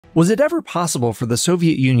Was it ever possible for the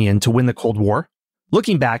Soviet Union to win the Cold War?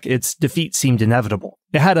 Looking back, its defeat seemed inevitable.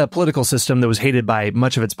 It had a political system that was hated by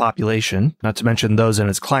much of its population, not to mention those in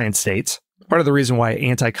its client states, part of the reason why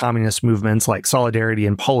anti-communist movements like Solidarity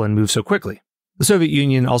in Poland moved so quickly. The Soviet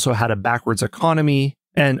Union also had a backwards economy,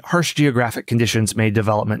 and harsh geographic conditions made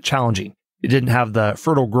development challenging. It didn't have the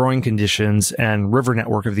fertile growing conditions and river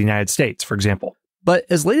network of the United States, for example. But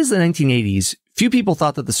as late as the 1980s, few people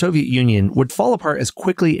thought that the Soviet Union would fall apart as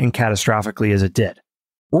quickly and catastrophically as it did.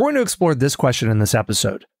 We're going to explore this question in this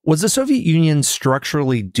episode. Was the Soviet Union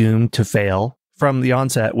structurally doomed to fail? From the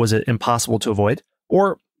onset, was it impossible to avoid?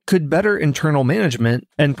 Or could better internal management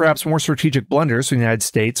and perhaps more strategic blunders from the United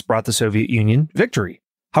States brought the Soviet Union victory?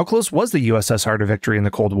 How close was the USSR to victory in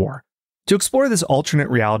the Cold War? To explore this alternate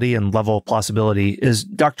reality and level of plausibility is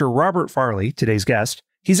Dr. Robert Farley, today's guest.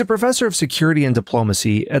 He's a professor of security and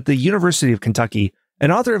diplomacy at the University of Kentucky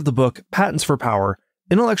and author of the book Patents for Power,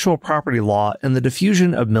 Intellectual Property Law, and the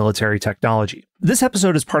Diffusion of Military Technology. This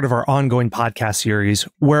episode is part of our ongoing podcast series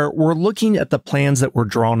where we're looking at the plans that were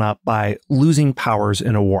drawn up by losing powers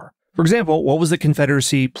in a war. For example, what was the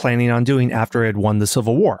Confederacy planning on doing after it had won the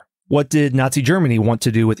Civil War? What did Nazi Germany want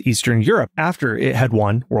to do with Eastern Europe after it had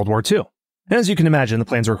won World War II? And as you can imagine, the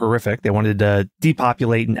plans were horrific. They wanted to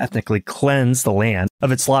depopulate and ethnically cleanse the land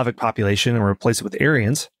of its Slavic population and replace it with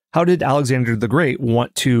Aryans. How did Alexander the Great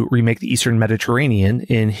want to remake the Eastern Mediterranean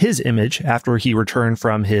in his image after he returned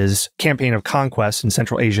from his campaign of conquest in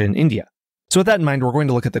Central Asia and India? So with that in mind, we're going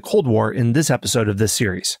to look at the Cold War in this episode of this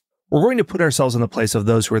series. We're going to put ourselves in the place of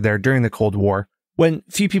those who were there during the Cold War, when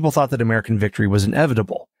few people thought that American victory was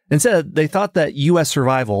inevitable. Instead, they thought that U.S.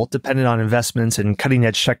 survival depended on investments in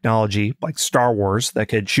cutting-edge technology like Star Wars that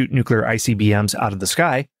could shoot nuclear ICBMs out of the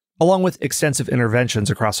sky, along with extensive interventions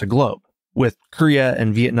across the globe, with Korea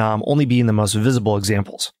and Vietnam only being the most visible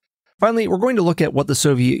examples. Finally, we're going to look at what the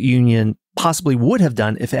Soviet Union possibly would have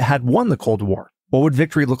done if it had won the Cold War. What would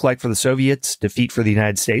victory look like for the Soviets, defeat for the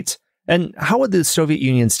United States, and how would the Soviet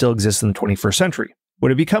Union still exist in the 21st century?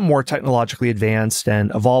 Would it become more technologically advanced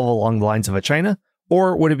and evolve along the lines of a China?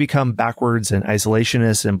 Or would it become backwards and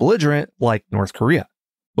isolationist and belligerent like North Korea?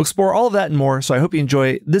 We'll explore all of that and more, so I hope you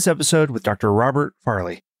enjoy this episode with Dr. Robert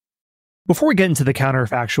Farley. Before we get into the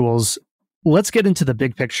counterfactuals, let's get into the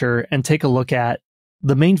big picture and take a look at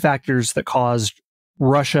the main factors that caused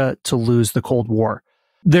Russia to lose the Cold War.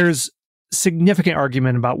 There's significant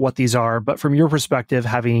argument about what these are, but from your perspective,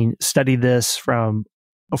 having studied this from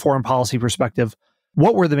a foreign policy perspective,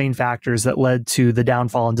 what were the main factors that led to the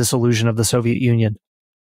downfall and dissolution of the Soviet Union?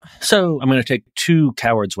 So I'm going to take two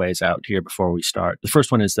cowards' ways out here before we start. The first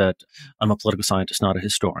one is that I'm a political scientist, not a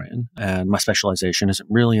historian, and my specialization isn't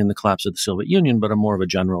really in the collapse of the Soviet Union, but I'm more of a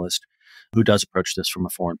generalist who does approach this from a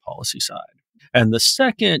foreign policy side. And the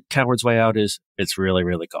second coward's way out is it's really,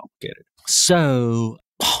 really complicated. So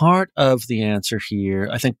part of the answer here,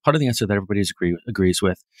 I think part of the answer that everybody agrees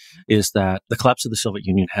with is that the collapse of the Soviet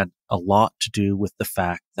Union had a lot to do with the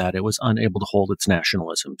fact that it was unable to hold its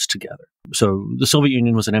nationalisms together. So the Soviet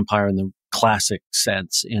Union was an empire in the classic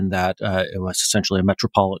sense in that it was essentially a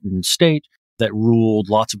metropolitan state that ruled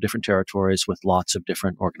lots of different territories with lots of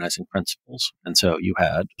different organizing principles. And so you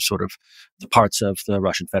had sort of the parts of the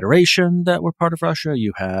Russian Federation that were part of Russia.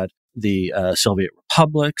 You had the Soviet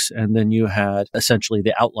republics, and then you had essentially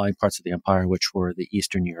the outlying parts of the empire, which were the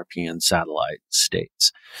Eastern European satellite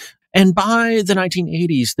states. And by the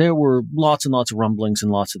 1980s, there were lots and lots of rumblings in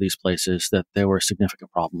lots of these places that there were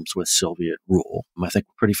significant problems with Soviet rule. I think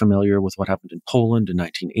we're pretty familiar with what happened in Poland in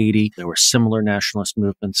 1980. There were similar nationalist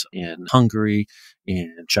movements in Hungary,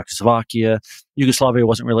 in Czechoslovakia. Yugoslavia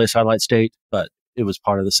wasn't really a satellite state, but it was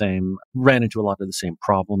part of the same, ran into a lot of the same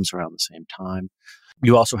problems around the same time.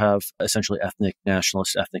 You also have essentially ethnic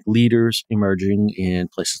nationalist, ethnic leaders emerging in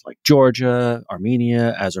places like Georgia,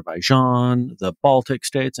 Armenia, Azerbaijan, the Baltic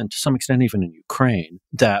states, and to some extent even in Ukraine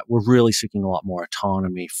that were really seeking a lot more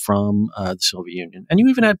autonomy from the Soviet Union. And you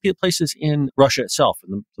even had places in Russia itself,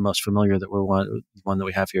 and the most familiar that we're one that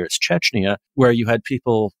we have here is Chechnya, where you had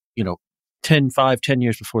people, 10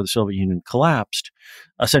 years before the Soviet Union collapsed,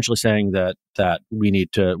 essentially saying that we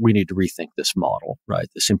need to rethink this model, right?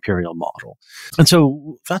 This imperial model. And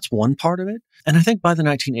so that's one part of it. And I think by the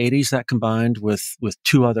 1980s, that combined with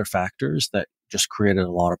two other factors that just created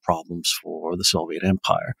a lot of problems for the Soviet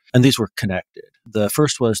Empire. And these were connected. The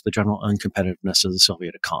first was the general uncompetitiveness of the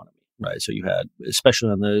Soviet economy. right? So you had, especially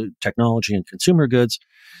on the technology and consumer goods,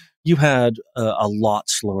 you had a lot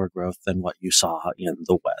slower growth than what you saw in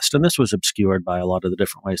the West. And this was obscured by a lot of the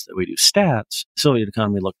different ways that we do stats. The Soviet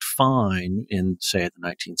economy looked fine in, say, the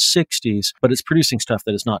 1960s, but it's producing stuff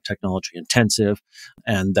that is not technology intensive,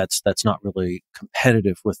 and that's not really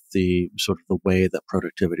competitive with the sort of the way that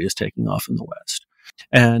productivity is taking off in the West.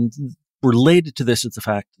 And related to this is the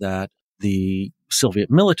fact that the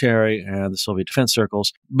Soviet military and the Soviet defense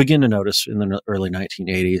circles begin to notice in the early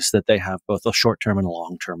 1980s that they have both a short-term and a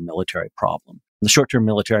long-term military problem. The short-term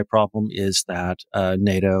military problem is that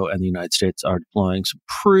NATO and the United States are deploying some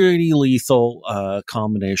pretty lethal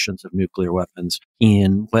combinations of nuclear weapons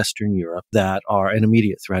in Western Europe that are an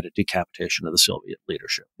immediate threat of decapitation of the Soviet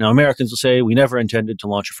leadership. Now, Americans will say, we never intended to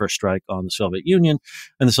launch a first strike on the Soviet Union,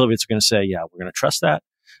 and the Soviets are going to say, yeah, we're going to trust that.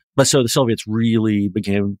 But so the Soviets really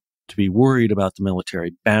began to be worried about the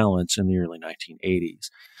military balance in the early 1980s.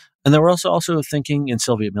 And they were also thinking in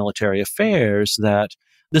Soviet military affairs that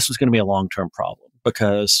this was going to be a long-term problem,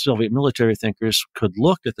 because Soviet military thinkers could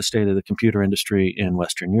look at the state of the computer industry in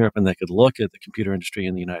Western Europe, and they could look at the computer industry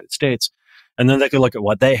in the United States, and then they could look at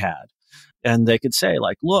what they had. And they could say,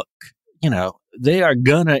 like, look, they are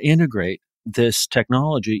going to integrate this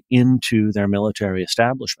technology into their military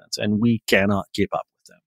establishments, and we cannot keep up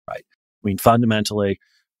with them, right? I mean, fundamentally,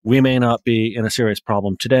 we may not be in a serious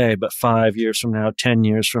problem today, but 5 years from now, 10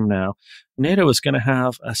 years from now, NATO is going to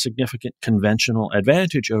have a significant conventional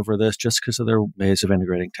advantage over this just because of their ways of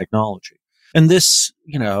integrating technology. And this,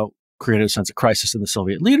 created a sense of crisis in the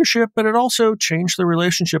Soviet leadership, but it also changed the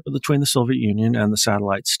relationship between the Soviet Union and the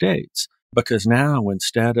satellite states. Because now,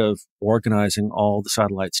 instead of organizing all the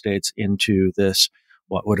satellite states into this,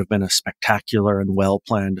 what would have been a spectacular and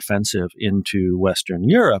well-planned offensive into Western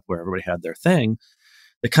Europe, where everybody had their thing,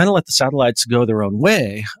 they kind of let the satellites go their own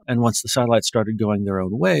way. And once the satellites started going their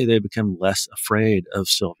own way, they became less afraid of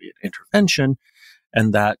Soviet intervention,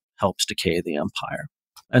 and that helps decay the empire.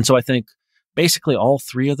 And so I think basically all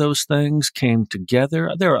three of those things came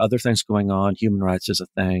together. There are other things going on. Human rights is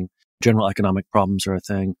a thing. General economic problems are a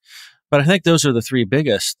thing. But I think those are the three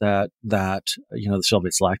biggest that the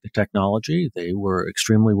Soviets lacked the technology. They were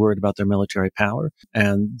extremely worried about their military power.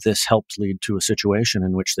 And this helped lead to a situation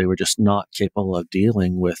in which they were just not capable of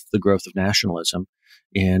dealing with the growth of nationalism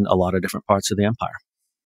in a lot of different parts of the empire.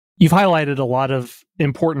 You've highlighted a lot of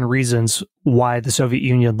important reasons why the Soviet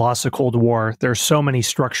Union lost the Cold War. There are so many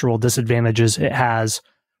structural disadvantages it has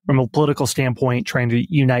from a political standpoint, trying to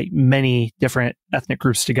unite many different ethnic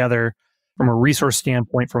groups together, from a resource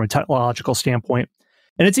standpoint, from a technological standpoint.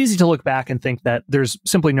 And it's easy to look back and think that there's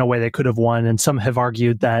simply no way they could have won. And some have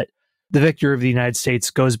argued that the victory of the United States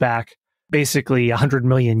goes back basically 100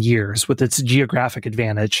 million years with its geographic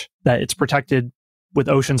advantage, that it's protected with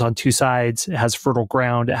oceans on two sides. It has fertile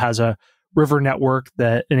ground. It has a river network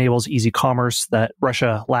that enables easy commerce that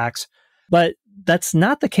Russia lacks. But that's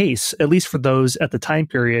not the case, at least for those at the time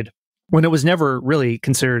period when it was never really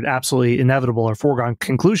considered absolutely inevitable or foregone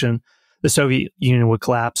conclusion the Soviet Union would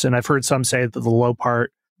collapse. And I've heard some say that the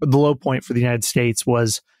low point for the United States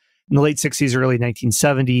was in the late 60s, early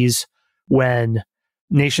 1970s, when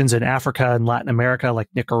nations in Africa and Latin America, like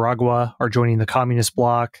Nicaragua, are joining the communist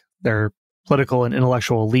bloc. They're political and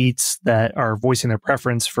intellectual elites that are voicing their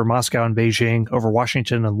preference for Moscow and Beijing over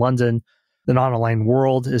Washington and London. The non-aligned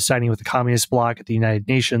world is siding with the communist bloc at the United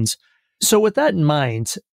Nations. So with that in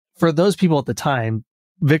mind, for those people at the time,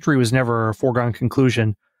 victory was never a foregone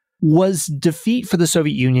conclusion. Was defeat for the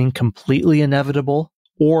Soviet Union completely inevitable,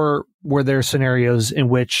 or were there scenarios in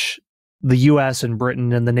which the US and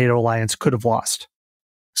Britain and the NATO alliance could have lost?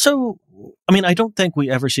 So, I don't think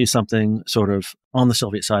we ever see something sort of on the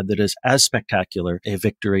Soviet side that is as spectacular a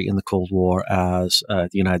victory in the Cold War as the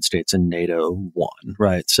United States and NATO won,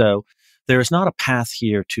 right? So there is not a path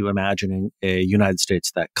here to imagining a United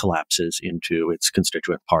States that collapses into its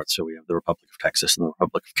constituent parts. So we have the Republic of Texas and the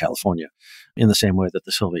Republic of California in the same way that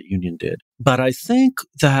the Soviet Union did. But I think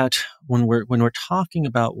that when we're talking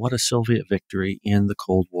about what a Soviet victory in the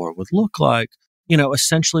Cold War would look like,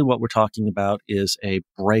 essentially what we're talking about is a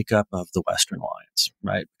breakup of the Western alliance,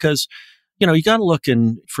 right? Because you got to look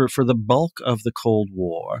for the bulk of the Cold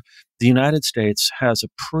War, the United States has a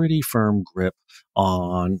pretty firm grip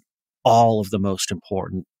on all of the most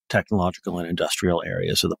important technological and industrial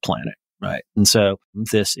areas of the planet, right? And so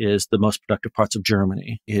this is the most productive parts of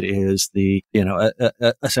Germany. It is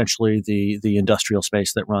essentially the industrial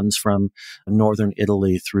space that runs from northern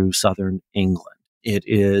Italy through southern England. It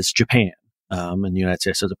is Japan. And the United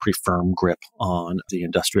States has a pretty firm grip on the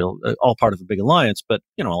industrial, all part of a big alliance, but,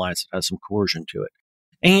 alliance that has some coercion to it.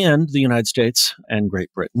 And the United States and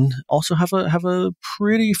Great Britain also have a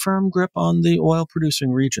pretty firm grip on the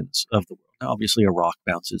oil-producing regions of the world. Now, obviously, Iraq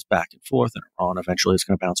bounces back and forth, and Iran eventually is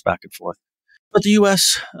going to bounce back and forth. But the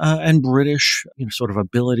U.S. And British, sort of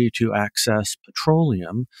ability to access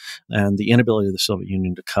petroleum and the inability of the Soviet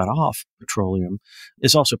Union to cut off petroleum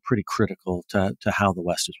is also pretty critical to how the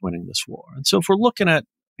West is winning this war. And so if we're looking at,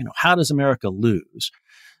 how does America lose?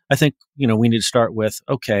 I think, we need to start with,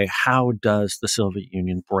 okay, how does the Soviet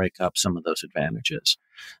Union break up some of those advantages?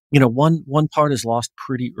 One part is lost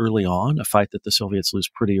pretty early on, a fight that the Soviets lose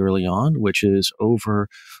pretty early on, which is over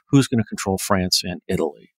who's going to control France and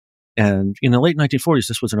Italy. And in the late 1940s,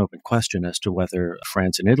 this was an open question as to whether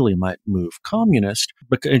France and Italy might move communist,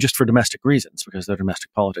 but just for domestic reasons, because their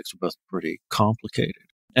domestic politics were both pretty complicated.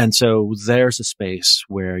 And so there's a space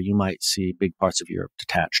where you might see big parts of Europe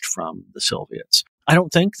detached from the Soviets. I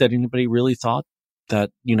don't think that anybody really thought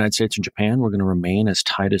that the United States and Japan were going to remain as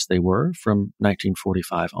tight as they were from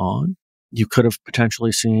 1945 on. You could have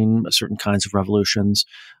potentially seen certain kinds of revolutions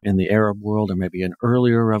in the Arab world, or maybe an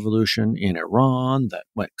earlier revolution in Iran that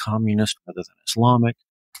went communist rather than Islamic,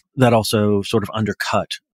 that also sort of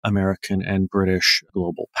undercut American and British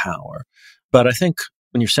global power. But I think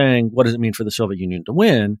when you're saying, what does it mean for the Soviet Union to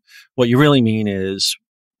win? What you really mean is,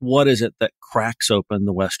 what is it that cracks open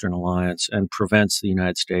the Western alliance and prevents the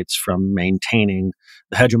United States from maintaining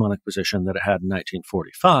the hegemonic position that it had in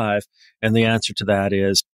 1945? And the answer to that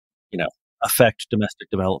is, affect domestic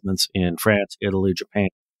developments in France, Italy, Japan,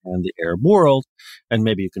 and the Arab world, and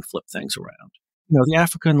maybe you can flip things around. The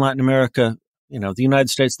Africa and Latin America, the United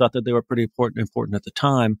States thought that they were pretty important at the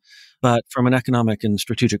time, but from an economic and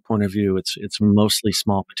strategic point of view, it's mostly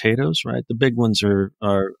small potatoes, right? The big ones are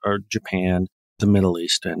Japan, the Middle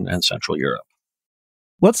East, and Central Europe.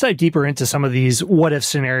 Let's dive deeper into some of these what-if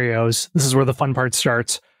scenarios. This is where the fun part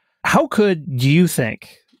starts. How could you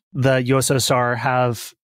think the USSR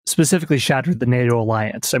have specifically shattered the NATO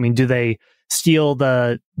alliance? I mean, do they steal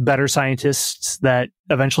the better scientists that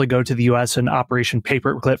eventually go to the U.S. in Operation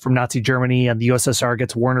Paperclip from Nazi Germany, and the USSR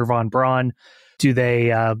gets Werner von Braun? Do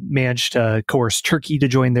they manage to coerce Turkey to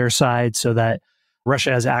join their side so that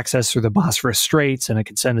Russia has access through the Bosphorus Straits and it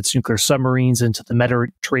can send its nuclear submarines into the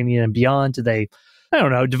Mediterranean and beyond? Do they,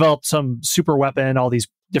 develop some super weapon, all these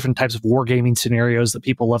different types of wargaming scenarios that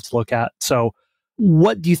people love to look at? So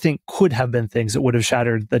what do you think could have been things that would have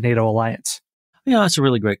shattered the NATO alliance? Yeah, that's a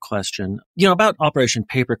really great question. About Operation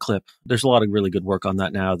Paperclip, there's a lot of really good work on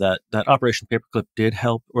that now. That Operation Paperclip did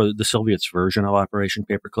help, or the Soviets' version of Operation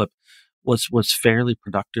Paperclip was fairly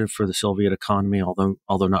productive for the Soviet economy,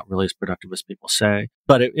 although not really as productive as people say.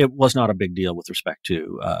 But it was not a big deal with respect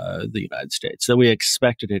to the United States. So we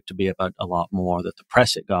expected it to be about a lot more, that the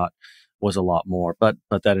press it got was a lot more, but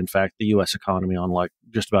that in fact the U.S. economy on like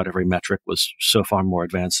just about every metric was so far more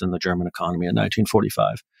advanced than the German economy in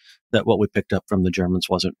 1945 that what we picked up from the Germans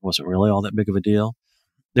wasn't really all that big of a deal.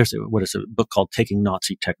 There's a book called Taking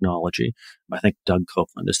Nazi Technology. I think Doug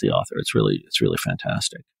Copeland is the author. It's really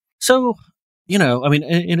fantastic. So,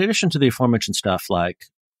 in addition to the aforementioned stuff like,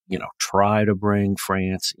 try to bring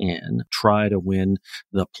France in, try to win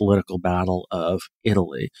the political battle of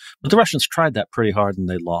Italy. But the Russians tried that pretty hard and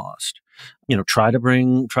they lost. Try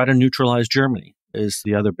to neutralize Germany is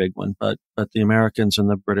the other big one. But the Americans and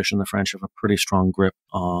the British and the French have a pretty strong grip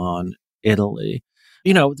on Italy.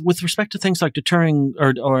 With respect to things like deterring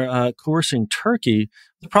or coercing Turkey,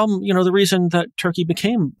 the problem, the reason that Turkey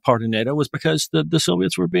became part of NATO was because the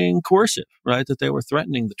Soviets were being coercive, right? That they were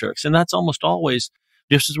threatening the Turks. And that's almost always,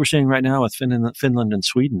 just as we're seeing right now with Finland and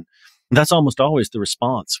Sweden, that's almost always the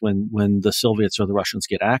response when the Soviets or the Russians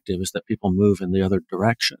get active, is that people move in the other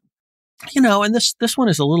direction. And this one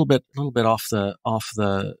is a little bit off the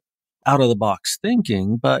out of the box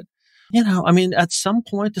thinking, but at some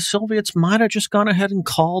point, the Soviets might have just gone ahead and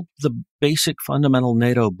called the basic fundamental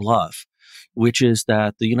NATO bluff, which is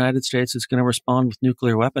that the United States is going to respond with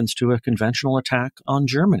nuclear weapons to a conventional attack on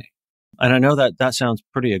Germany. And I know that sounds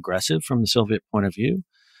pretty aggressive from the Soviet point of view,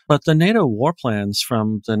 but the NATO war plans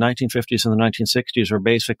from the 1950s and the 1960s were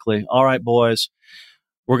basically, all right, boys,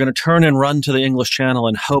 we're going to turn and run to the English Channel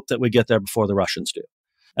and hope that we get there before the Russians do.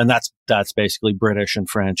 And that's basically British and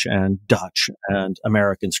French and Dutch and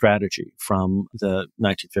American strategy from the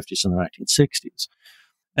 1950s and the 1960s.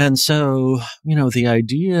 And so, the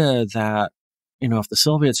idea that, if the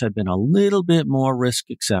Soviets had been a little bit more risk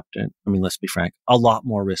acceptant, let's be frank, a lot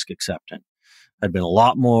more risk acceptant, had been a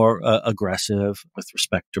lot more aggressive with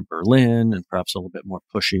respect to Berlin and perhaps a little bit more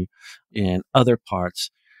pushy in other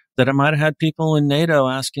parts, that it might have had people in NATO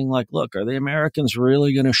asking like, look, are the Americans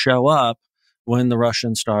really going to show up when the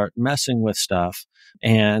Russians start messing with stuff.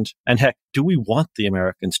 And heck, do we want the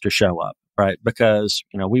Americans to show up, right? Because,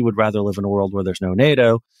 we would rather live in a world where there's no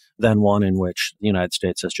NATO than one in which the United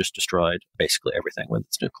States has just destroyed basically everything with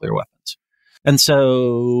its nuclear weapons. And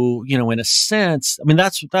so, in a sense,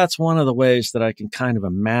 that's one of the ways that I can kind of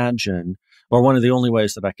imagine, or one of the only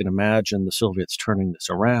ways that I can imagine the Soviets turning this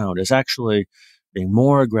around, is actually being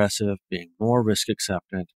more aggressive, being more risk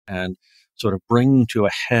acceptant, and sort of bringing to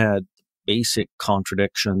a head basic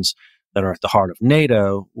contradictions that are at the heart of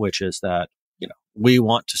NATO, which is that, we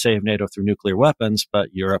want to save NATO through nuclear weapons, but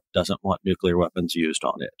Europe doesn't want nuclear weapons used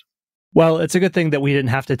on it. Well, it's a good thing that we didn't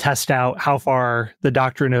have to test out how far the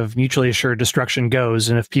doctrine of mutually assured destruction goes,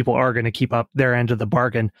 and if people are going to keep up their end of the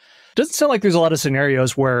bargain. It doesn't sound like there's a lot of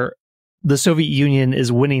scenarios where the Soviet Union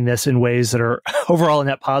is winning this in ways that are overall a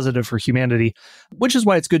net positive for humanity, which is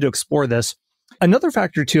why it's good to explore this. Another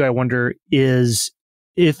factor, too, I wonder, is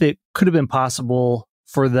if it could have been possible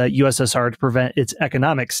for the USSR to prevent its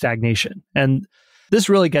economic stagnation. And this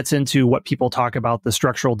really gets into what people talk about, the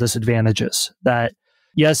structural disadvantages. That,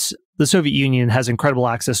 yes, the Soviet Union has incredible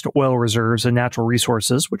access to oil reserves and natural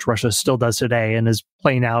resources, which Russia still does today and is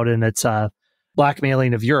playing out in its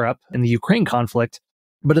blackmailing of Europe in the Ukraine conflict.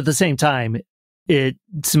 But at the same time, it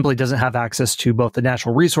simply doesn't have access to both the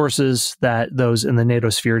natural resources that those in the NATO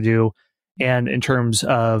sphere do. And in terms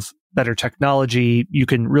of better technology, you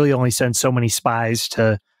can really only send so many spies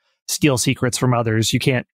to steal secrets from others. You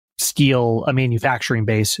can't steal a manufacturing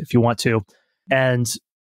base if you want to. And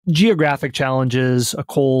geographic challenges, a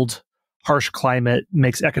cold, harsh climate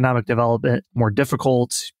makes economic development more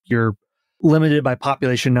difficult. You're limited by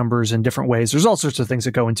population numbers in different ways. There's all sorts of things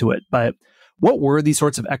that go into it. But what were these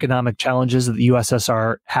sorts of economic challenges that the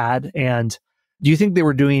USSR had? And do you think they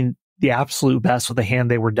were doing the absolute best with the hand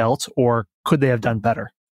they were dealt, or could they have done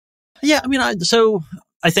better? Yeah,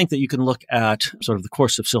 I think that you can look at sort of the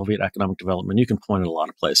course of Soviet economic development. You can point at a lot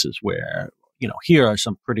of places where, here are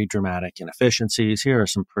some pretty dramatic inefficiencies. Here are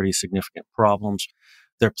some pretty significant problems.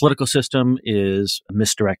 Their political system is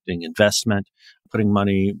misdirecting investment, putting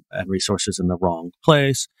money and resources in the wrong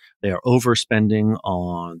place. They are overspending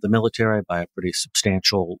on the military by a pretty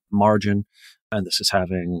substantial margin. And this is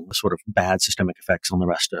having sort of bad systemic effects on the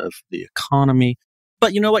rest of the economy.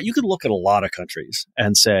 But you know what? You could look at a lot of countries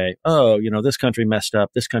and say, oh, this country messed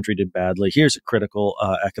up. This country did badly. Here's a critical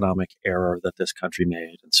economic error that this country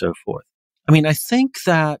made, and so forth. I think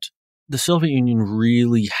that the Soviet Union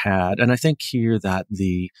really had, and I think here that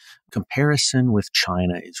the comparison with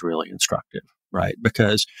China is really instructive, right?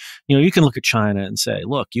 Because, you can look at China and say,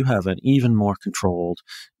 look, you have an even more controlled,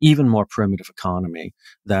 even more primitive economy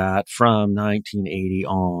that from 1980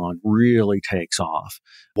 on really takes off.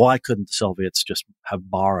 Why couldn't the Soviets just have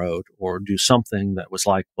borrowed or do something that was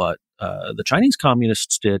like what the Chinese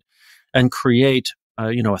communists did and create,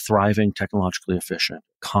 a thriving, technologically efficient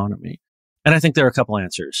economy? And I think there are a couple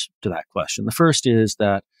answers to that question. The first is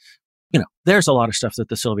that, there's a lot of stuff that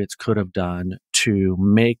the Soviets could have done to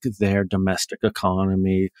make their domestic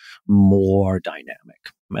economy more dynamic.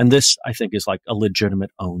 And this, I think, is like a legitimate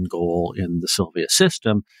own goal in the Soviet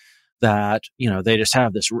system, that, they just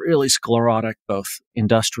have this really sclerotic, both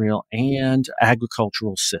industrial and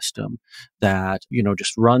agricultural system that,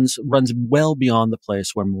 just runs well beyond the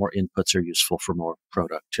place where more inputs are useful for more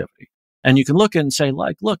productivity. And you can look and say,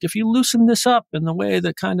 look, if you loosen this up in the way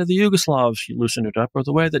that kind of the Yugoslavs loosened it up, or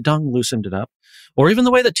the way that Deng loosened it up, or even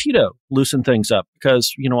the way that Tito loosened things up,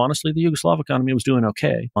 because, honestly, the Yugoslav economy was doing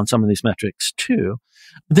okay on some of these metrics too,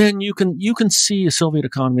 then you can see a Soviet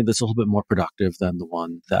economy that's a little bit more productive than the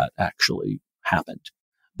one that actually happened.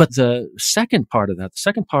 But the second part of that, the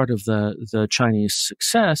second part of the Chinese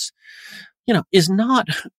success, is not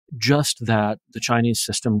just that the Chinese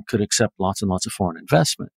system could accept lots and lots of foreign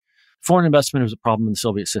investment. Foreign investment was a problem in the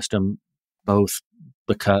Soviet system, both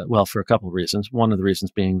because, for a couple of reasons. One of the reasons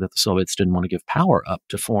being that the Soviets didn't want to give power up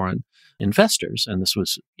to foreign investors. And this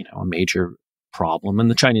was, a major problem. And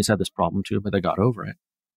the Chinese had this problem too, but they got over it.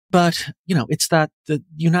 But, it's that the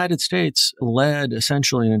United States led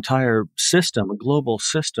essentially an entire system, a global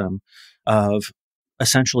system of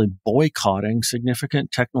essentially boycotting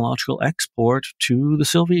significant technological export to the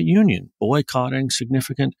Soviet Union, boycotting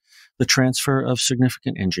the transfer of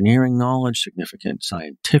significant engineering knowledge, significant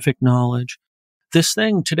scientific knowledge. This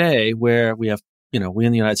thing today where we have, we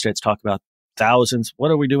in the United States talk about thousands. What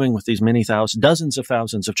are we doing with these dozens of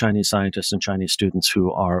thousands of Chinese scientists and Chinese students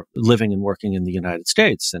who are living and working in the United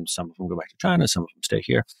States? And some of them go back to China, some of them stay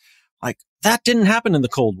here. That didn't happen in the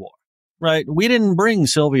Cold War. Right? We didn't bring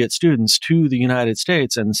Soviet students to the United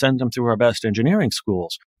States and send them through our best engineering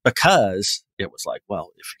schools because it was like,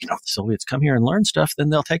 well, if the Soviets come here and learn stuff, then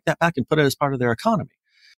they'll take that back and put it as part of their economy,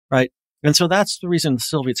 right? And so that's the reason the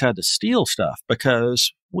Soviets had to steal stuff,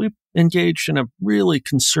 because we engaged in a really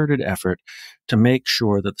concerted effort to make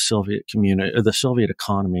sure that the Soviet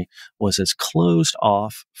economy was as closed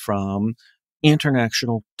off from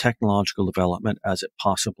international technological development as it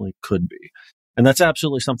possibly could be. And that's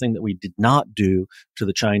absolutely something that we did not do to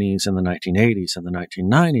the Chinese in the 1980s and the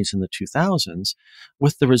 1990s and the 2000s,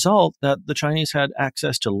 with the result that the Chinese had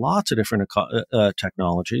access to lots of different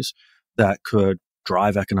technologies that could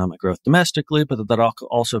drive economic growth domestically, but that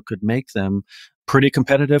also could make them pretty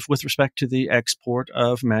competitive with respect to the export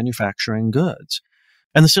of manufacturing goods.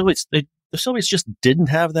 And the Soviets just didn't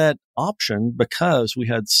have that option, because we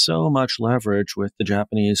had so much leverage with the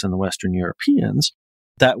Japanese and the Western Europeans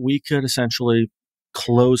that we could essentially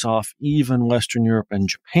close off even Western Europe and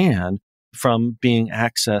Japan from being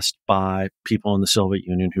accessed by people in the Soviet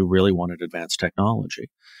Union who really wanted advanced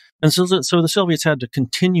technology. And so the Soviets had to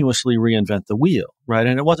continuously reinvent the wheel, right?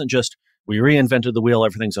 And it wasn't just, we reinvented the wheel,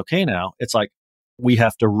 everything's okay now. It's like, we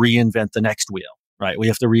have to reinvent the next wheel, right? We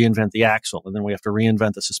have to reinvent the axle, and then we have to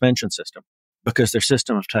reinvent the suspension system, because their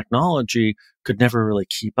system of technology could never really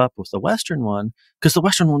keep up with the Western one, because the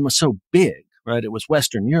Western one was so big, right? It was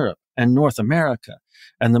Western Europe and North America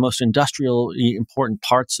and the most industrially important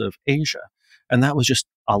parts of Asia. And that was just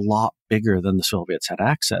a lot bigger than the Soviets had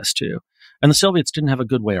access to. And the Soviets didn't have a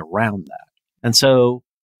good way around that. And so,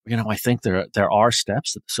 I think there are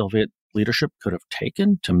steps that the Soviet leadership could have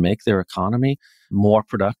taken to make their economy more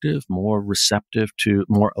productive, more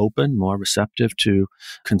open, more receptive to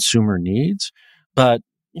consumer needs. But,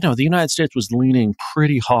 the United States was leaning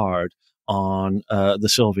pretty hard on the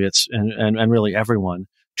Soviets and really everyone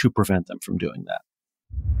to prevent them from doing that.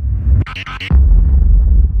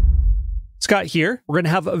 Scott here. We're going to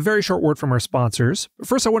have a very short word from our sponsors. But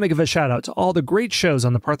first, I want to give a shout out to all the great shows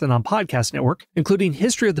on the Parthenon Podcast Network, including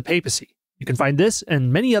History of the Papacy. You can find this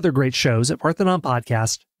and many other great shows at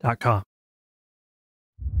parthenonpodcast.com.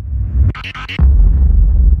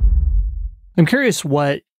 I'm curious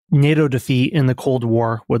what NATO defeat in the Cold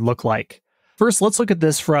War would look like. First, let's look at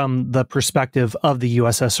this from the perspective of the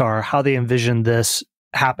USSR, how they envisioned this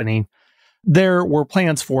happening. There were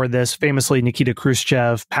plans for this, famously Nikita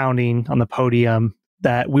Khrushchev pounding on the podium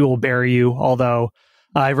that we will bury you, although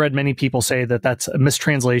I've read many people say that that's a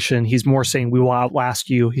mistranslation. He's more saying we will outlast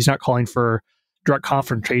you. He's not calling for direct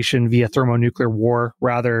confrontation via thermonuclear war.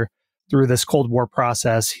 Rather, through this Cold War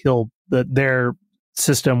process, their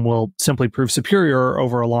system will simply prove superior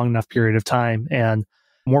over a long enough period of time, and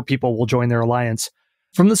more people will join their alliance.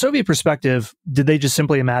 From the Soviet perspective, did they just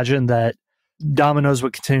simply imagine that dominoes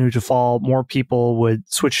would continue to fall, more people would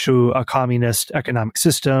switch to a communist economic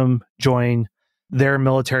system, join their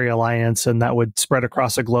military alliance, and that would spread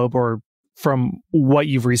across the globe? Or from what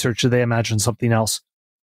you've researched, do they imagine something else?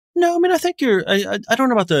 No, I think I don't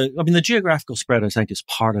know about the geographical spread, I think, is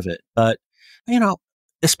part of it. But,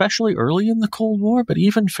 especially early in the Cold War, but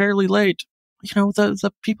even fairly late,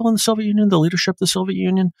 the people in the Soviet Union, the leadership of the Soviet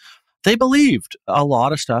Union, they believed a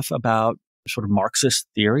lot of stuff about sort of Marxist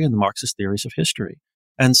theory and the Marxist theories of history.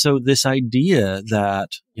 And so this idea that,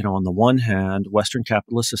 on the one hand, Western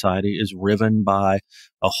capitalist society is riven by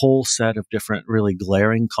a whole set of different really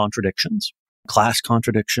glaring contradictions, class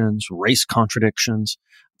contradictions, race contradictions,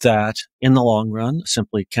 that in the long run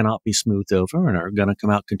simply cannot be smoothed over and are going to come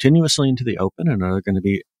out continuously into the open and are going to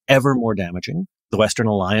be ever more damaging. The Western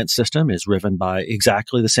alliance system is riven by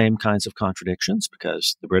exactly the same kinds of contradictions,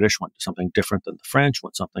 because the British want something different than the French,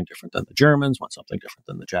 want something different than the Germans, want something different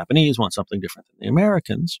than the Japanese, want something different than the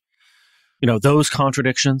Americans. Those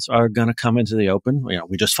contradictions are going to come into the open.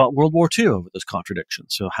 We just fought World War II over those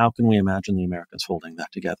contradictions. So how can we imagine the Americans holding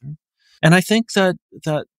that together? And I think that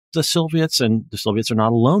the Soviets, and the Soviets are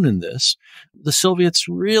not alone in this, the Soviets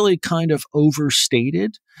really kind of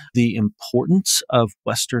overstated the importance of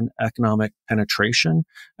Western economic penetration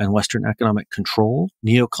and Western economic control,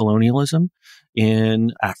 neocolonialism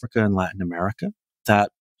in Africa and Latin America.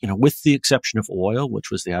 That, with the exception of oil,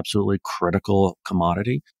 which was the absolutely critical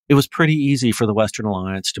commodity, it was pretty easy for the Western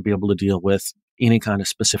alliance to be able to deal with any kind of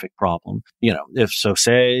specific problem.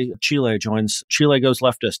 Say Chile goes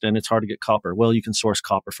leftist and it's hard to get copper. Well, you can source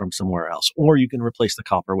copper from somewhere else, or you can replace the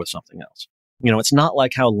copper with something else. It's not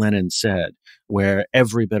like how Lenin said, where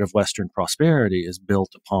every bit of Western prosperity is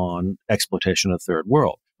built upon exploitation of the third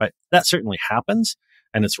world, right? That certainly happens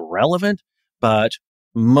and it's relevant, but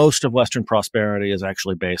most of Western prosperity is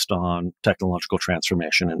actually based on technological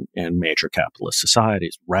transformation in major capitalist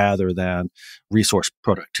societies, rather than resource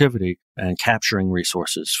productivity and capturing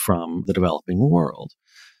resources from the developing world.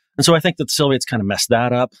 And so I think that the Soviets kind of messed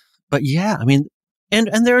that up. But yeah, I mean, and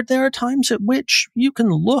there are times at which you can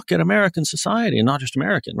look at American society, and not just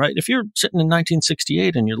American, right? If you're sitting in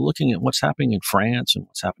 1968 and you're looking at what's happening in France and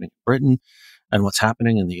what's happening in Britain and what's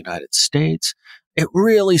happening in the United States, it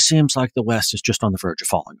really seems like the West is just on the verge of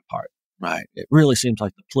falling apart, right? It really seems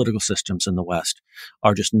like the political systems in the West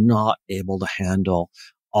are just not able to handle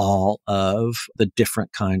all of the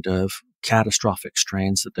different kind of catastrophic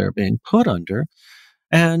strains that they're being put under.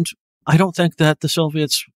 And I don't think that the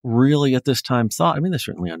Soviets really at this time thought, I mean, they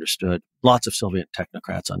certainly understood, lots of Soviet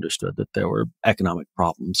technocrats understood that there were economic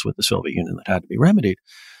problems with the Soviet Union that had to be remedied.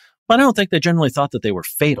 But I don't think they generally thought that they were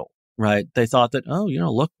fatal, right? They thought that, oh,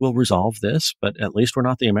 look, we'll resolve this, but at least we're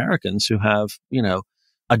not the Americans who have,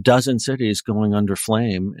 a dozen cities going under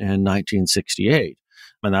flame in 1968.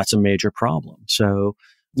 And that's a major problem. So,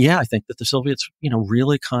 yeah, I think that the Soviets,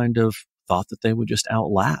 really kind of thought that they would just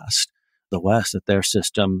outlast the West, that their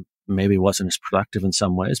system maybe wasn't as productive in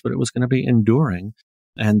some ways, but it was going to be enduring.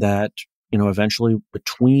 And that, eventually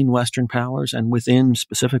between Western powers and within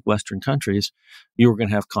specific Western countries, you were going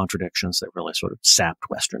to have contradictions that really sort of sapped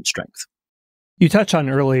Western strength. You touched on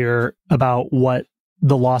earlier about what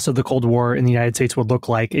the loss of the Cold War in the United States would look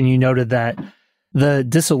like. And you noted that the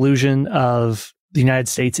dissolution of the United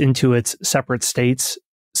States into its separate states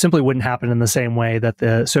simply wouldn't happen in the same way that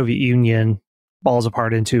the Soviet Union falls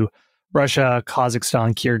apart into Russia,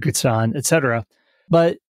 Kazakhstan, Kyrgyzstan, etc.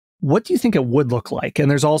 But what do you think it would look like?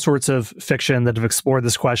 And there's all sorts of fiction that have explored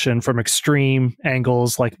this question from extreme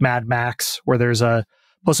angles like Mad Max, where there's a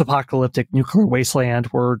post-apocalyptic nuclear wasteland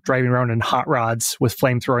where we're driving around in hot rods with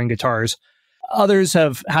flame-throwing guitars. Others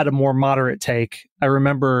have had a more moderate take. I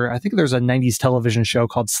think there's a 90s television show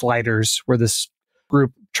called Sliders, where this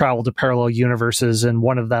group traveled to parallel universes, and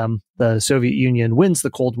one of them, the Soviet Union, wins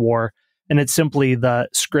the Cold War. And it's simply the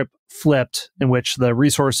script flipped, in which the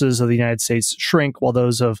resources of the United States shrink while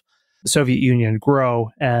those of the Soviet Union grow,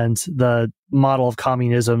 and the model of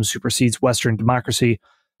communism supersedes Western democracy.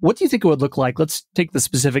 What do you think it would look like? Let's take the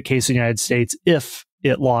specific case of the United States if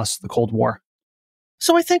it lost the Cold War.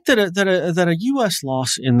 So I think that a U.S.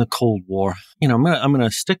 loss in the Cold War, I'm going to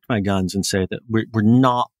stick to my guns and say that we're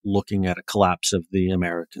not looking at a collapse of the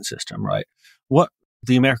American system, right?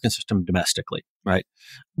 The American system domestically, right?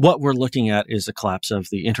 What we're looking at is the collapse of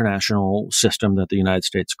the international system that the United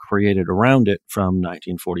States created around it from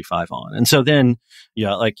 1945 on. And so then,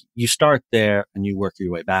 you start there and you work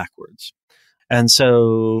your way backwards. And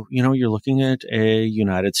so, you're looking at a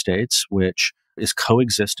United States which is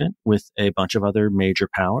coexistent with a bunch of other major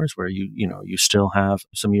powers, where you still have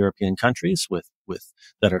some European countries with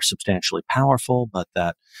that are substantially powerful, but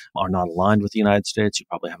that are not aligned with the United States. You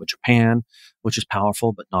probably have a Japan, which is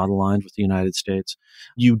powerful, but not aligned with the United States.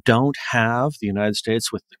 You don't have the United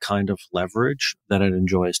States with the kind of leverage that it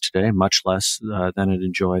enjoys today, much less than it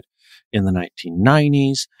enjoyed in the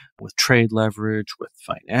 1990s, with trade leverage, with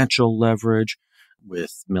financial leverage,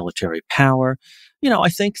 with military power. I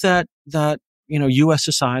think that U.S.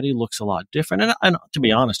 society looks a lot different. And to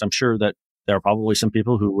be honest, I'm sure that there are probably some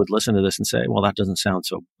people who would listen to this and say, well, that doesn't sound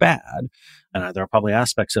so bad. And there are probably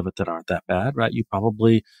aspects of it that aren't that bad, right? You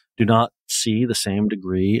probably do not see the same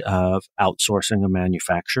degree of outsourcing of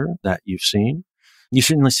manufacture that you've seen. You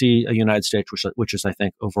certainly see a United States which is, I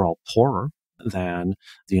think, overall poorer than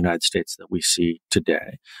the United States that we see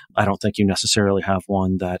today. I don't think you necessarily have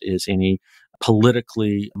one that is any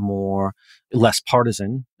politically less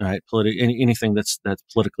partisan, right? Anything that's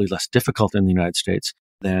politically less difficult in the United States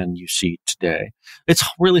than you see today. It's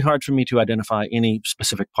really hard for me to identify any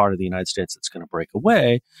specific part of the United States that's going to break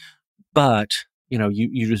away, but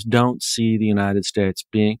you just don't see the United States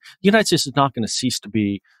is not going to cease to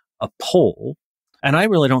be a pole. And I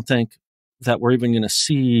really don't think that we're even going to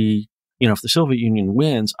see, if the Soviet Union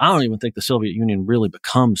wins, I don't even think the Soviet Union really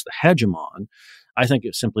becomes the hegemon. I think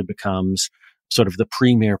it simply becomes sort of the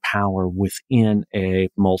premier power within a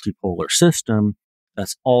multipolar system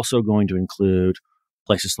that's also going to include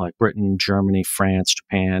places like Britain, Germany, France,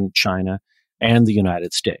 Japan, China, and the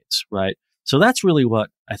United States, right? So that's really what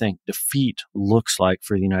I think defeat looks like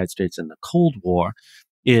for the United States in the Cold War,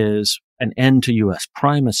 is an end to U.S.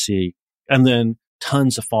 primacy, and then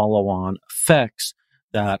tons of follow-on effects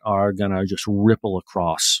that are going to just ripple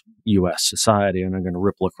across U.S. society and are going to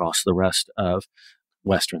ripple across the rest of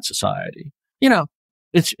Western society.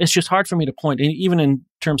 It's just hard for me to point, even in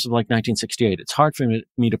terms of like 1968, it's hard for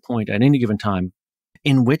me to point at any given time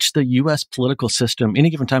in which the U.S. political system, any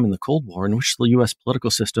given time in the Cold War, in which the U.S.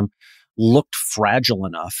 political system looked fragile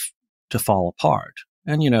enough to fall apart.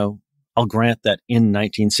 And, I'll grant that in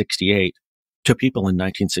 1968, to people in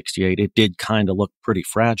 1968, it did kind of look pretty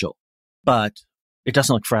fragile. But it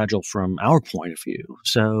doesn't look fragile from our point of view.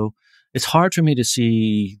 So it's hard for me to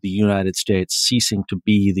see the United States ceasing to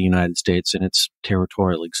be the United States in its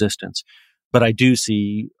territorial existence. But I do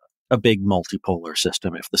see a big multipolar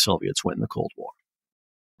system if the Soviets win the Cold War.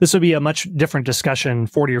 This would be a much different discussion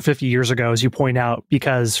 40 or 50 years ago, as you point out,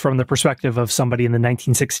 because from the perspective of somebody in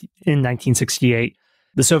 1968,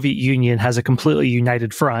 the Soviet Union has a completely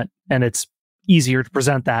united front, and it's easier to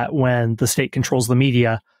present that when the state controls the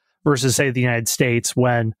media versus, say, the United States,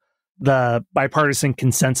 when the bipartisan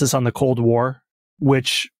consensus on the Cold War,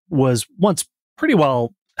 which was once pretty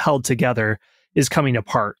well held together, is coming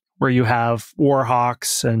apart, where you have war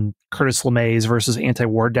hawks and Curtis LeMays versus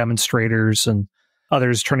anti-war demonstrators and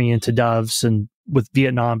others turning into doves, and with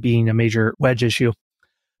Vietnam being a major wedge issue.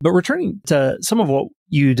 But returning to some of what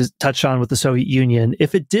you just touched on with the Soviet Union,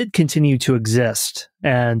 if it did continue to exist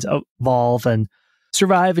and evolve and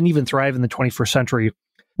survive and even thrive in the 21st century,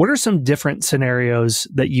 what are some different scenarios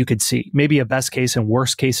that you could see? Maybe a best case and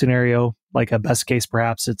worst case scenario. Like a best case,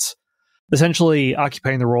 perhaps it's essentially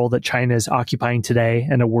occupying the role that China is occupying today.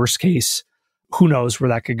 And a worst case, who knows where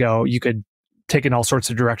that could go? You could take in all sorts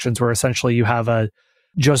of directions where essentially you have a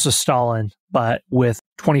Joseph Stalin, but with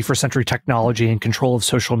 21st century technology and control of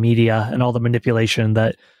social media and all the manipulation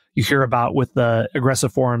that you hear about with the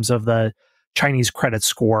aggressive forms of the Chinese credit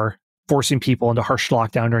score, forcing people into harsh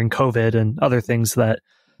lockdown during COVID and other things that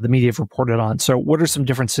the media have reported on. So what are some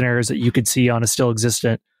different scenarios that you could see on a still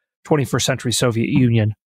existent 21st century Soviet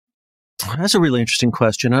Union? That's a really interesting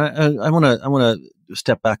question. I want to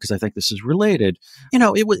step back because I think this is related. You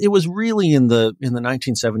know, it was really in the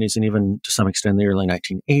 1970s and even to some extent the early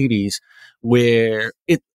 1980s where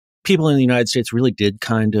people in the United States really did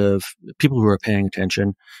people who were paying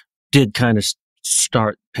attention did kind of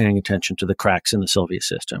start paying attention to the cracks in the Soviet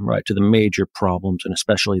system, right? To the major problems and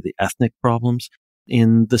especially the ethnic problems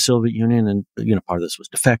in the Soviet Union. And, you know, part of this was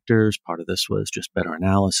defectors. Part of this was just better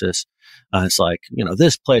analysis. It's like, you know,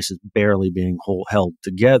 this place is barely being held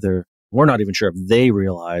together. We're not even sure if they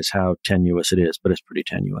realize how tenuous it is, but it's pretty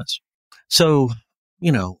tenuous. So,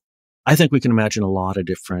 you know, I think we can imagine a lot of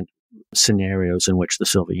different scenarios in which the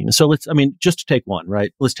Soviet Union. So just to take one,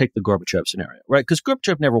 right? Let's take the Gorbachev scenario, right? Because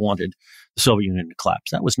Gorbachev never wanted the Soviet Union to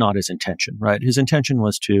collapse. That was not his intention, right? His intention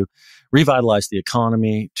was to revitalize the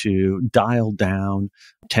economy, to dial down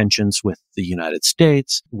tensions with the United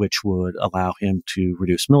States, which would allow him to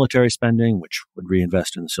reduce military spending, which would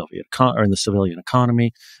reinvest in the in the civilian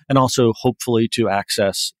economy, and also hopefully to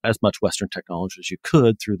access as much Western technology as you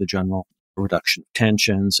could through the general reduction of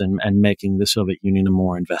tensions and making the Soviet Union a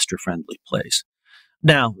more investor-friendly place.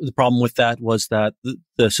 Now, the problem with that was that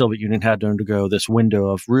the Soviet Union had to undergo this window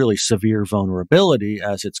of really severe vulnerability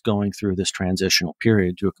as it's going through this transitional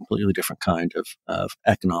period to a completely different kind of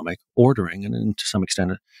economic ordering and to some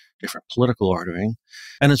extent a different political ordering.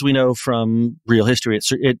 And as we know from real history,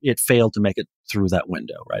 it failed to make it through that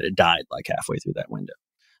window, right? It died like halfway through that window.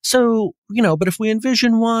 So, you know, but if we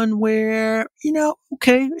envision one where, you know,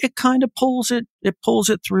 okay, it kind of pulls it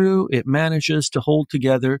through, it manages to hold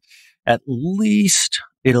together, it at least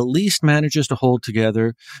manages to hold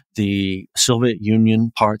together the Soviet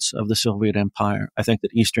Union parts of the Soviet Empire. I think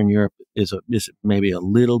that Eastern Europe is maybe a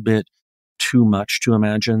little bit too much to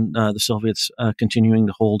imagine the Soviets continuing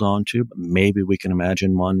to hold on to, but maybe we can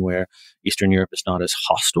imagine one where Eastern Europe is not as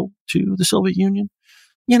hostile to the Soviet Union.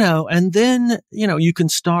 You know, and then, you know, you can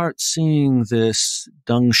start seeing this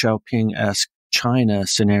Deng Xiaoping-esque China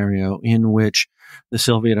scenario in which the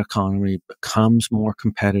Soviet economy becomes more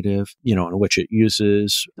competitive, you know, in which it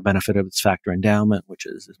uses the benefit of its factor endowment, which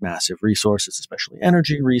is massive resources, especially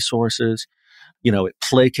energy resources. You know, it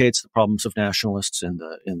placates the problems of nationalists in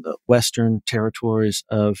the Western territories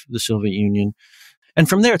of the Soviet Union. And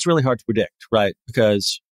from there, it's really hard to predict, right?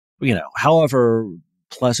 Because, you know, however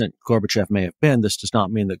pleasant Gorbachev may have been, this does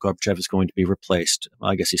not mean that Gorbachev is going to be replaced.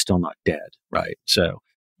 I guess he's still not dead, right? So,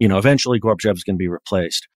 you know, eventually Gorbachev is going to be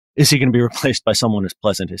replaced. Is he going to be replaced by someone as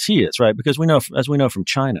pleasant as he is, right? Because as we know from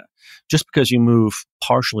China, just because you move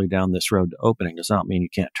partially down this road to opening does not mean you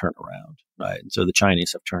can't turn around, right? And so the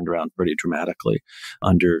Chinese have turned around pretty dramatically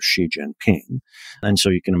under Xi Jinping. And so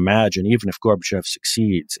you can imagine, even if Gorbachev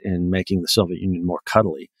succeeds in making the Soviet Union more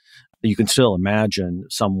cuddly, you can still imagine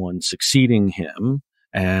someone succeeding him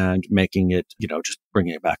and making it, you know, just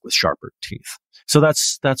bringing it back with sharper teeth. So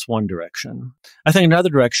that's one direction. I think another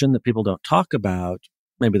direction that people don't talk about,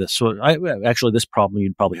 maybe this problem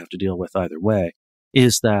you'd probably have to deal with either way,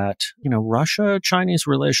 is that, you know, Russia-Chinese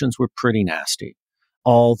relations were pretty nasty.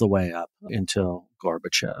 all the way up until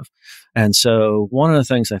Gorbachev. And so one of the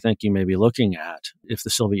things I think you may be looking at if the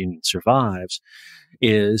Soviet Union survives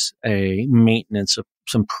is a maintenance of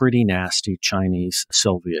some pretty nasty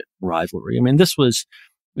Chinese-Soviet rivalry.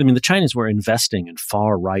 The Chinese were investing in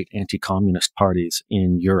far-right anti-communist parties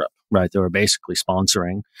in Europe, right? They were basically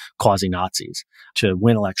sponsoring quasi-Nazis to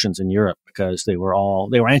win elections in Europe because they were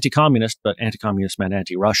anti-communist, but anti-communist meant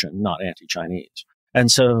anti-Russian, not anti-Chinese. And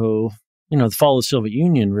so, the fall of the Soviet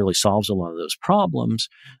Union really solves a lot of those problems.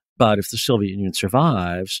 But if the Soviet Union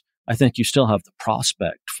survives, I think you still have the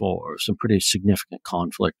prospect for some pretty significant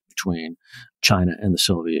conflict between China and the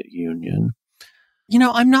Soviet Union.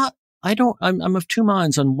 I'm of two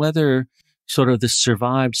minds on whether sort of the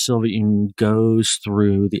survived Soviet Union goes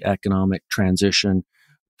through the economic transition,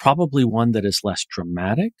 probably one that is less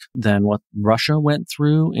dramatic than what Russia went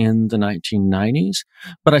through in the 1990s.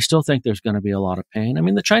 But I still think there's going to be a lot of pain.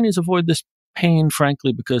 The Chinese avoid this pain,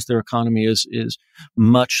 frankly, because their economy is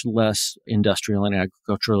much less industrial and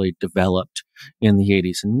agriculturally developed in the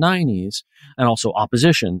 80s and 90s. And also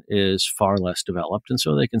opposition is far less developed. And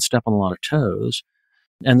so they can step on a lot of toes.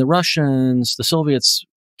 And the Soviets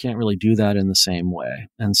can't really do that in the same way.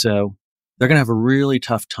 And so they're going to have a really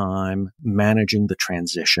tough time managing the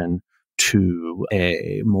transition to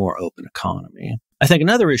a more open economy. I think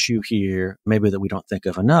another issue here, maybe that we don't think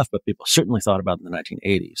of enough, but people certainly thought about in the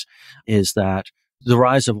 1980s, is that the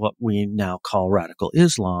rise of what we now call radical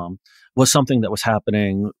Islam was something that was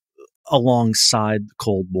happening alongside the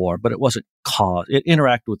Cold War, but it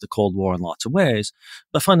interacted with the Cold War in lots of ways,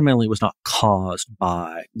 but fundamentally it was not caused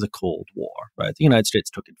by the Cold War, right? The United States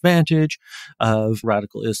took advantage of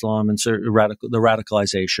radical Islam and the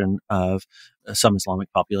radicalization of some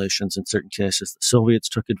Islamic populations. In certain cases, the Soviets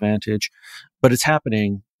took advantage, but it's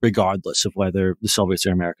happening regardless of whether the Soviets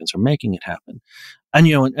or Americans are making it happen.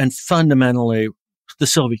 And fundamentally, the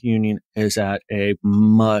Soviet Union is at a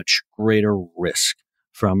much greater risk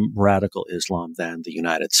from radical Islam than the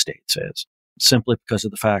United States is, simply because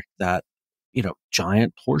of the fact that,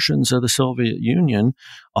 giant portions of the Soviet Union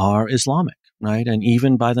are Islamic, right? And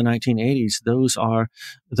even by the 1980s, those are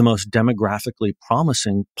the most demographically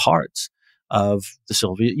promising parts of the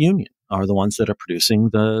Soviet Union, are the ones that are producing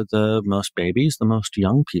the most babies, the most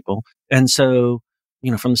young people. And so,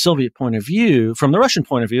 from the Soviet point of view, from the Russian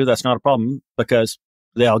point of view, that's not a problem because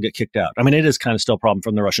they all get kicked out. It is kind of still a problem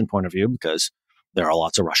from the Russian point of view because there are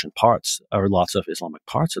lots of Russian parts or lots of Islamic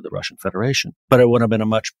parts of the Russian Federation. But it would have been a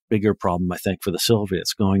much bigger problem, I think, for the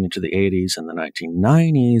Soviets going into the 80s and the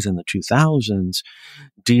 1990s and the 2000s,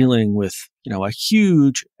 dealing with, a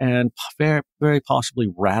huge and very, very possibly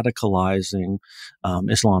radicalizing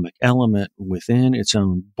Islamic element within its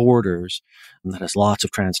own borders, and that has lots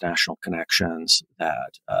of transnational connections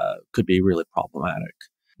that could be really problematic.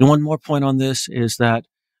 And one more point on this is that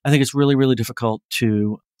I think it's really, really difficult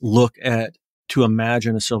to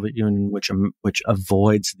imagine a Soviet Union which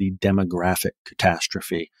avoids the demographic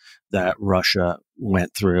catastrophe that Russia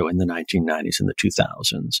went through in the 1990s and the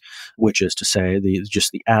 2000s, which is to say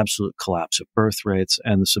just the absolute collapse of birth rates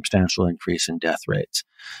and the substantial increase in death rates.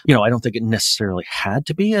 I don't think it necessarily had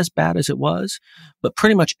to be as bad as it was, but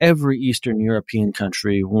pretty much every Eastern European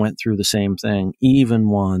country went through the same thing, even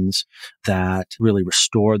ones that really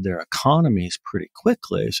restored their economies pretty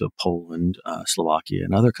quickly. So Poland, Slovakia,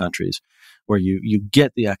 and other countries, where you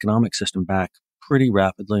get the economic system back pretty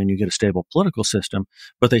rapidly and you get a stable political system,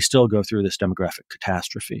 but they still go through this demographic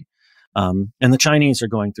catastrophe. And the Chinese are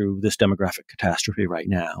going through this demographic catastrophe right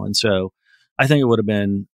now. And so I think it would have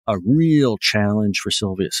been a real challenge for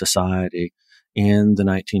Soviet society in the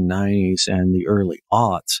 1990s and the early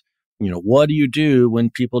aughts. What do you do when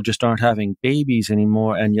people just aren't having babies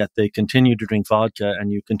anymore and yet they continue to drink vodka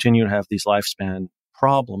and you continue to have these lifespan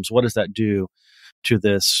problems? What does that do to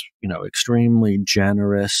this, extremely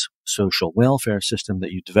generous social welfare system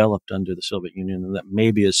that you developed under the Soviet Union and that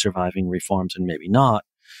maybe is surviving reforms and maybe not?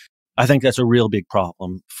 I think that's a real big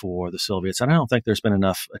problem for the Soviets. And I don't think there's been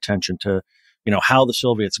enough attention to, how the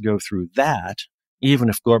Soviets go through that, even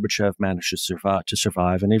if Gorbachev manages to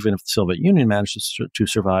survive, and even if the Soviet Union manages to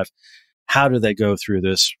survive, how do they go through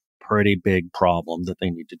this pretty big problem that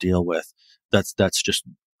they need to deal with? That's just,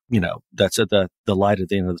 that's at the light at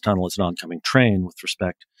the end of the tunnel. It's an oncoming train with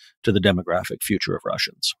respect to the demographic future of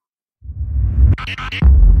Russians.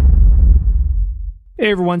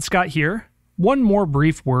 Hey everyone, Scott here. One more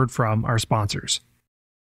brief word from our sponsors.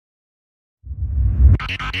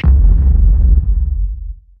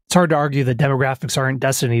 It's hard to argue that demographics aren't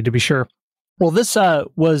destiny, to be sure. Well, this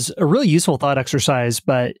was a really useful thought exercise,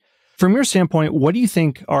 but from your standpoint, what do you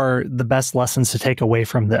think are the best lessons to take away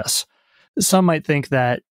from this? Some might think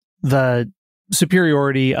that the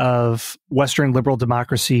superiority of Western liberal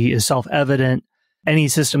democracy is self-evident. Any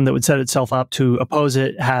system that would set itself up to oppose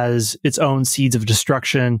it has its own seeds of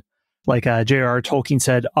destruction. Like J.R.R. Tolkien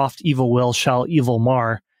said, oft evil will shall evil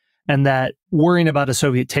mar. And that worrying about a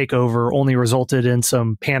Soviet takeover only resulted in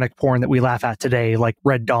some panic porn that we laugh at today, like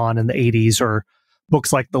Red Dawn in the 80s, or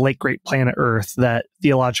books like The Late Great Planet Earth that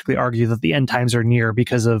theologically argue that the end times are near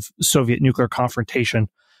because of Soviet nuclear confrontation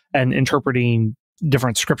and interpreting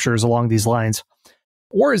different scriptures along these lines.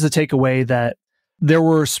 Or is the takeaway that there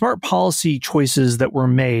were smart policy choices that were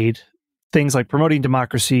made, things like promoting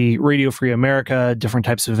democracy, Radio Free America, different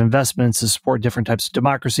types of investments to support different types of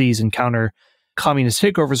democracies and counter communist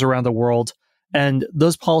takeovers around the world. And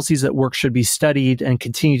those policies that work should be studied and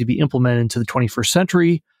continue to be implemented into the 21st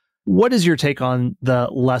century. What is your take on the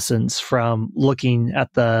lessons from looking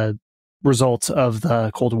at the results of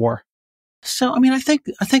the Cold War? So, I think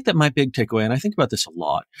that my big takeaway, and I think about this a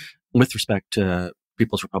lot with respect to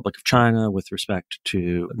People's Republic of China, with respect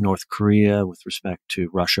to North Korea, with respect to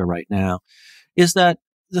Russia right now, is that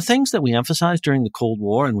the things that we emphasized during the Cold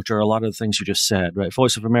War, and which are a lot of the things you just said, right?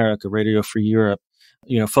 Voice of America, Radio Free Europe,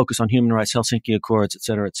 focus on human rights, Helsinki Accords, et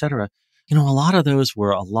cetera, a lot of those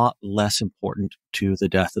were a lot less important to the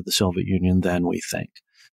death of the Soviet Union than we think.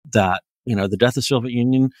 That, the death of the Soviet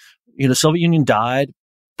Union, the Soviet Union died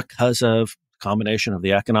because of a combination of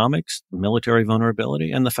the economics, the military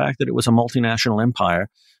vulnerability, and the fact that it was a multinational empire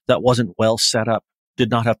that wasn't well set up, did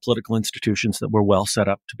not have political institutions that were well set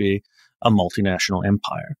up to be a multinational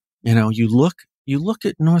empire. You look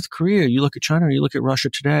at North Korea, you look at China, you look at Russia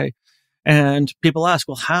today, and people ask,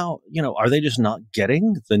 well, how, are they just not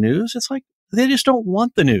getting the news? It's like, they just don't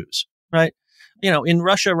want the news, right? In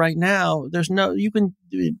Russia right now, you can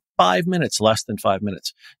 5 minutes, less than 5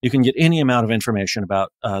 minutes. You can get any amount of information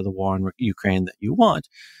about the war in Ukraine that you want.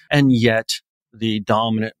 And yet the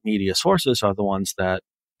dominant media sources are the ones that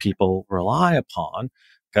people rely upon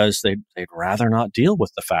because they'd rather not deal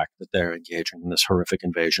with the fact that they're engaging in this horrific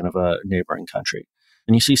invasion of a neighboring country.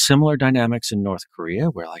 And you see similar dynamics in North Korea,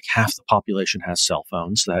 where like half the population has cell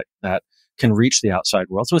phones that can reach the outside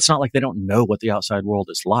world. So it's not like they don't know what the outside world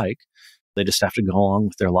is like. They just have to go along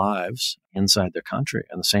with their lives inside their country.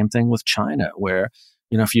 And the same thing with China, where,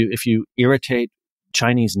 if you irritate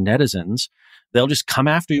Chinese netizens, they'll just come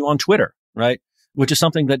after you on Twitter, right? Which is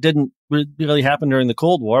something that didn't really happen during the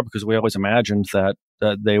Cold War, because we always imagined that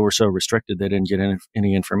they were so restricted they didn't get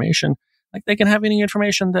any information. Like, they can have any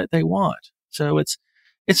information that they want. So it's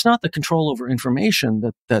not the control over information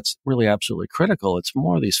that's really absolutely critical. It's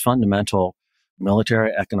more these fundamental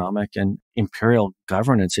military, economic, and imperial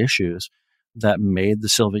governance issues that made the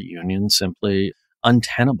Soviet Union simply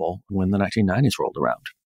untenable when the 1990s rolled around.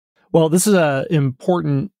 Well, this is an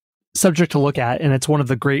important subject to look at, and it's one of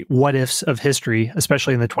the great what-ifs of history,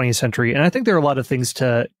 especially in the 20th century. And I think there are a lot of things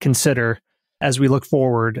to consider as we look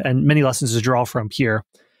forward, and many lessons to draw from here.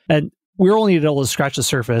 And we're only able to scratch the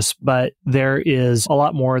surface, but there is a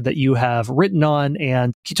lot more that you have written on.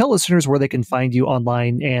 And can you tell listeners where they can find you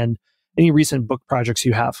online and any recent book projects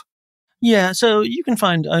you have? Yeah, so you can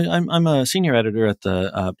find, I'm a senior editor at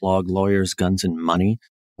the blog Lawyers, Guns, and Money,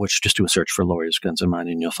 which just do a search for Lawyers, Guns, and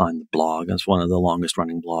Money, and you'll find the blog. It's one of the longest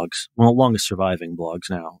running blogs, longest surviving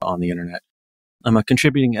blogs now on the internet. I'm a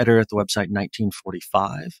contributing editor at the website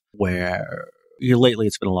 1945, where lately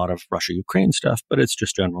it's been a lot of Russia-Ukraine stuff, but it's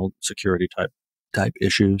just general security type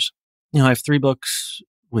issues. I have 3 books,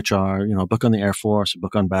 which are, a book on the Air Force, a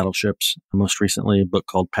book on battleships, and most recently a book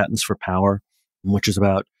called Patents for Power, which is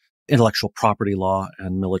about intellectual property law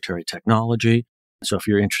and military technology. So if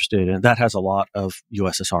you're interested in that, has a lot of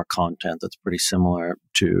USSR content that's pretty similar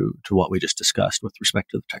to what we just discussed with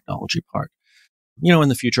respect to the technology part. In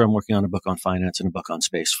the future, I'm working on a book on finance and a book on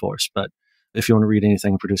Space Force. But if you want to read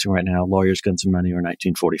anything I'm producing right now, Lawyers, Guns, and Money or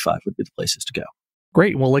 1945 would be the places to go.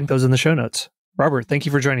 Great. We'll link those in the show notes. Robert, thank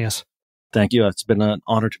you for joining us. Thank you. It's been an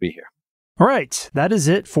honor to be here. All right. That is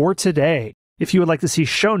it for today. If you would like to see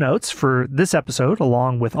show notes for this episode,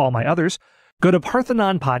 along with all my others, go to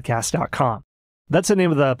parthenonpodcast.com. That's the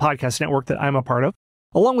name of the podcast network that I'm a part of,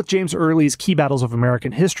 along with James Early's Key Battles of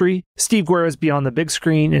American History, Steve Guerra's Beyond the Big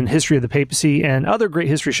Screen and History of the Papacy, and other great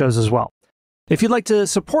history shows as well. If you'd like to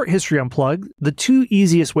support History Unplugged, the 2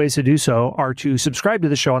 easiest ways to do so are to subscribe to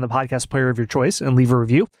the show on the podcast player of your choice and leave a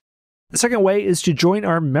review. The second way is to join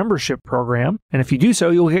our membership program. And if you do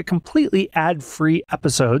so, you'll get completely ad-free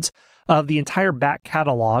episodes of the entire back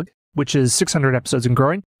catalog, which is 600 episodes and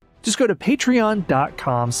growing. Just go to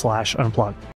patreon.com/unplugged.